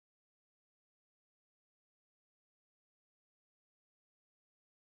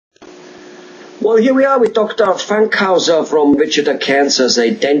Well, here we are with Dr. Fankhauser from Wichita KS,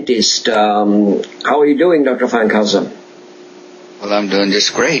 a dentist. How are you doing, Dr. Fankhauser? Well, I'm doing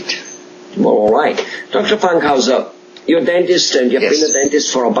just great. Well, all right. Dr. Fankhauser, you're a dentist and you've been a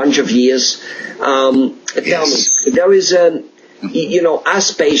dentist for a bunch of years. Tell me, there is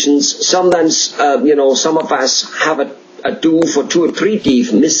as patients, sometimes, some of us have a tooth or 2 or 3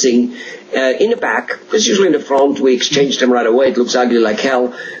 teeth missing in the back, because usually in the front we exchange them right away. It looks ugly like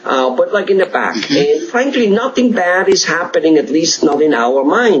hell, but like in the back. And frankly, nothing bad is happening, at least not in our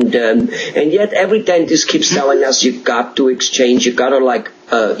mind. And yet every dentist keeps telling us you got to exchange, you got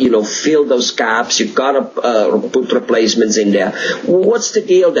to fill those gaps, you got to put replacements in there. What's the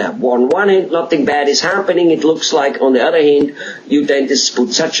deal there? On one hand, nothing bad is happening. It looks like on the other hand, you dentists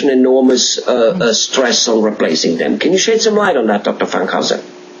put such an enormous stress on replacing them. Can you shed some light on that, Dr. Fankhauser?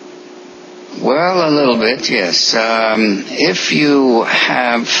 Well, a little bit, yes. If you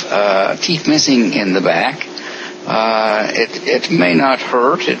have teeth missing in the back, it may not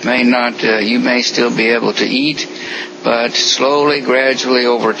hurt. It may not. You may still be able to eat, but slowly, gradually,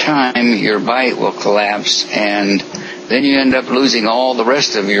 over time, your bite will collapse, and then you end up losing all the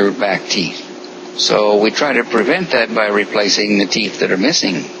rest of your back teeth. So we try to prevent that by replacing the teeth that are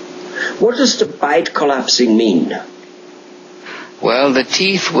missing. What does the bite collapsing mean? Well, the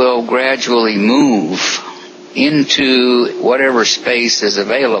teeth will gradually move into whatever space is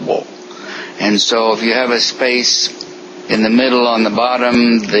available. And so if you have a space in the middle on the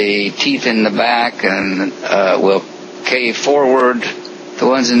bottom, the teeth in the back will cave forward, the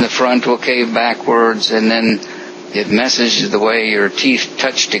ones in the front will cave backwards, and then it messes the way your teeth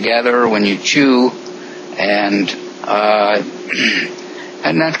touch together when you chew, and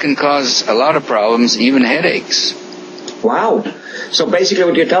that can cause a lot of problems, even headaches. Wow. So basically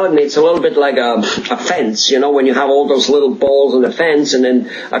what you're telling me, it's a little bit like a fence, when you have all those little balls on the fence and then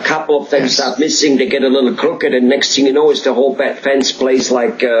a couple of them start missing, they get a little crooked, and next thing you know is the whole fence plays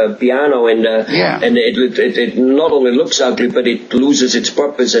like piano, and it not only looks ugly, but it loses its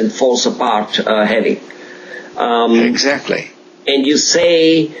purpose and falls apart heavy. Exactly. And you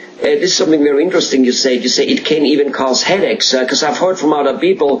say, this is something very interesting, you say it can even cause headaches, because I've heard from other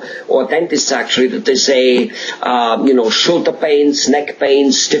people, or dentists actually, that they say, shoulder pains, neck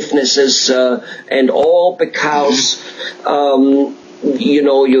pains, stiffnesses, and all because,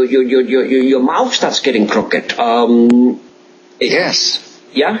 your mouth starts getting crooked. Yes.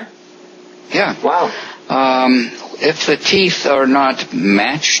 Yeah? Yeah. Wow. If the teeth are not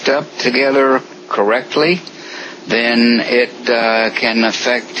matched up together correctly, then it can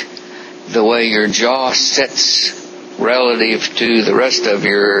affect the way your jaw sits relative to the rest of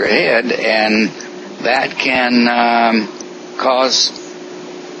your head, and that can cause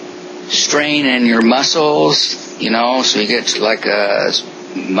strain in your muscles, so you get like a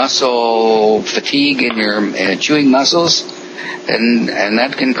muscle fatigue in your chewing muscles, and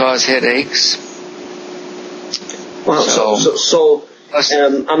that can cause headaches. Wow, so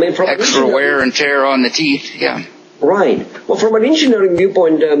from extra wear and tear on the teeth, yeah. Right. Well, from an engineering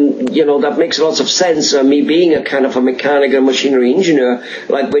viewpoint, that makes lots of sense. Me being a kind of a mechanical machinery engineer,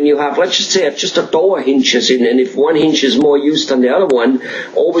 like when you have, let's just say, just a door hinges in, and if one hinge is more used than the other one,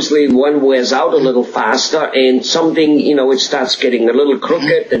 obviously one wears out a little faster, and something, it starts getting a little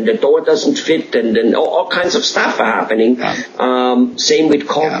crooked, and the door doesn't fit, and then all kinds of stuff are happening. Same with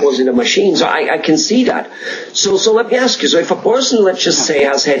cornrows in a machine. So I can see that. So let me ask you, so if a person, let's just say,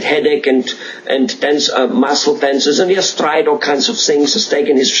 has had headache and muscle tension, and he has tried all kinds of things, has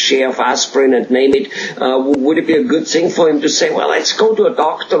taken his share of aspirin and name it, would it be a good thing for him to say, well, let's go to a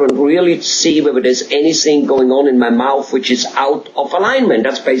doctor and really see whether there's anything going on in my mouth which is out of alignment?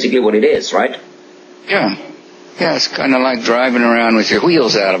 That's basically what it is, right? Yeah. Yeah, it's kind of like driving around with your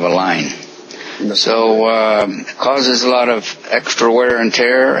wheels out of a line. So it causes a lot of extra wear and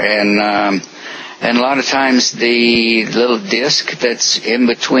tear, and a lot of times the little disc that's in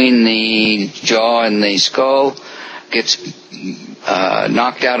between the jaw and the skull gets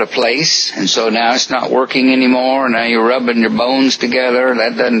knocked out of place, and so now it's not working anymore. Now you're rubbing your bones together.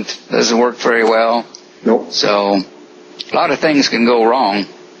 That doesn't work very well. Nope. So a lot of things can go wrong.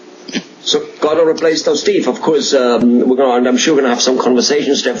 So got to replace those teeth. Of course, I'm sure we're going to have some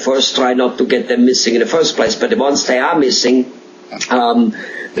conversations there. First, try not to get them missing in the first place, but once they are missing,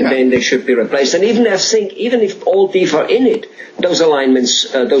 then they should be replaced. And even if all teeth are in it, those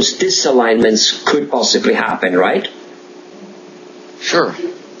disalignments could possibly happen, right? Sure.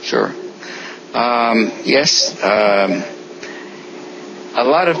 Yes. A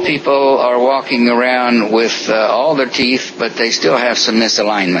lot of people are walking around with all their teeth, but they still have some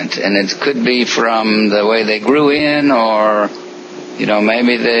misalignment, and it could be from the way they grew in, or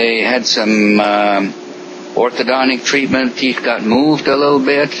maybe they had some orthodontic treatment, teeth got moved a little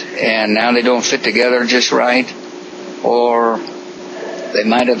bit, and now they don't fit together just right. Or they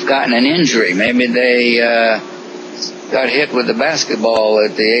might have gotten an injury. Maybe they got hit with a basketball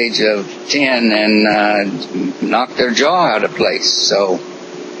at the age of 10 and knocked their jaw out of place. So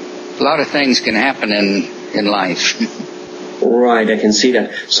a lot of things can happen in life. Right, I can see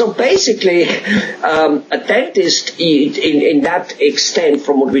that. So basically, a dentist, in that extent,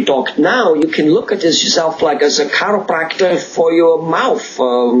 from what we talked now, you can look at this yourself like as a chiropractor for your mouth,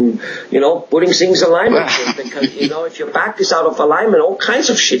 putting things in alignment. Because, if your back is out of alignment, all kinds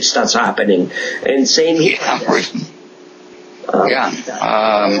of shit starts happening. And saying,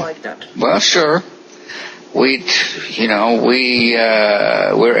 I like that. Well, sure. We're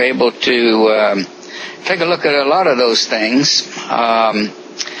able to take a look at a lot of those things.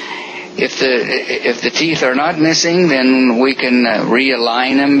 If the teeth are not missing, then we can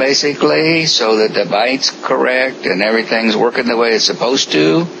realign them basically so that the bite's correct and everything's working the way it's supposed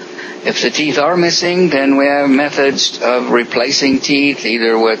to. If the teeth are missing, then we have methods of replacing teeth,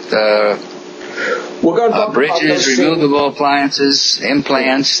 either with bridges, removable appliances,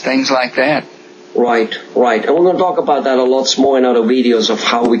 implants, things like that. Right. And we're going to talk about that a lot more in other videos of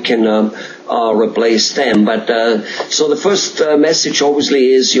how we can replace them. But so the first message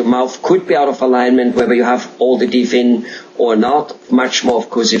obviously is your mouth could be out of alignment, whether you have all the teeth in or not. Much more, of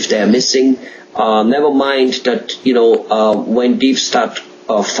course, if they're missing. Never mind that when teeth start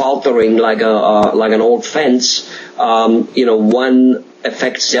faltering like an old fence, one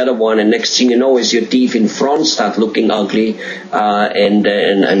affects the other one, and next thing you know is your teeth in front start looking ugly,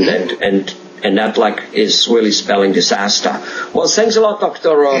 and that is really spelling disaster. Well, thanks a lot, Dr.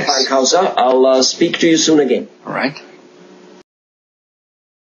 Fankhauser. I'll speak to you soon again. All right.